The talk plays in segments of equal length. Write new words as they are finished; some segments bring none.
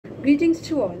Greetings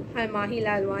to all, I'm Mahi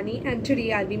Lalwani and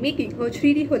today I'll be making a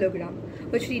 3D hologram.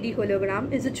 A 3D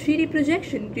hologram is a 3D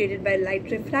projection created by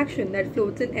light refraction that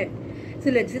floats in air.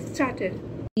 So let's get started.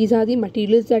 These are the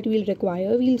materials that we'll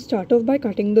require. We'll start off by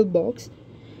cutting the box.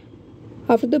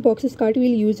 After the box is cut,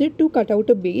 we'll use it to cut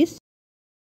out a base.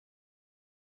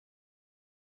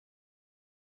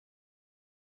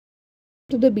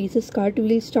 After the base is cut,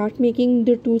 we'll start making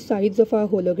the two sides of our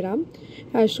hologram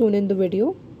as shown in the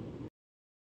video.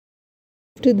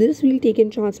 After this, we'll take a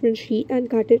transparent sheet and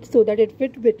cut it so that it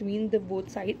fits between the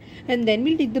both sides, and then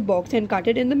we'll take the box and cut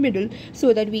it in the middle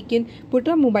so that we can put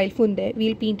our mobile phone there.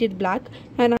 We'll paint it black,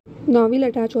 and now we'll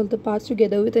attach all the parts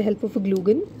together with the help of a glue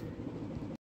gun.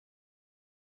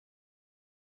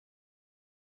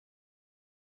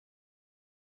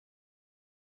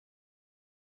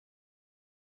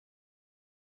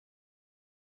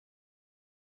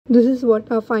 This is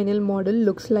what our final model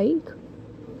looks like.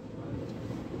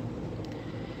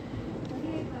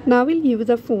 Now we'll use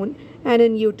a phone, and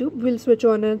in YouTube we'll switch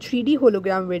on a 3D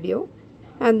hologram video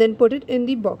and then put it in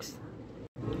the box.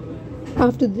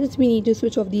 After this, we need to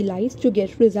switch off the lights to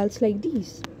get results like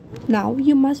these. Now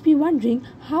you must be wondering,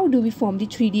 how do we form the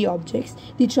 3D objects?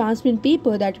 The transparent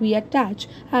paper that we attach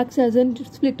acts as a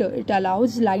splitter. It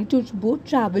allows light to both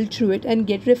travel through it and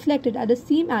get reflected at the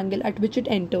same angle at which it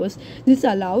enters. This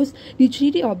allows the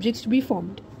 3D objects to be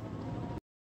formed.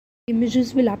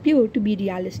 Images will appear to be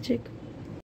realistic.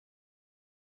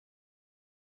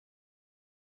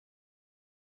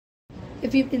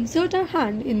 If we insert our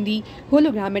hand in the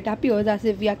hologram, it appears as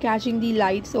if we are catching the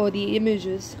lights or the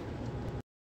images.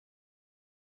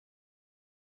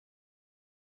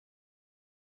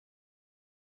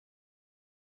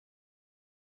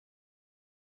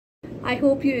 I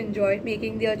hope you enjoyed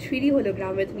making the 3D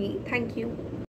hologram with me. Thank you.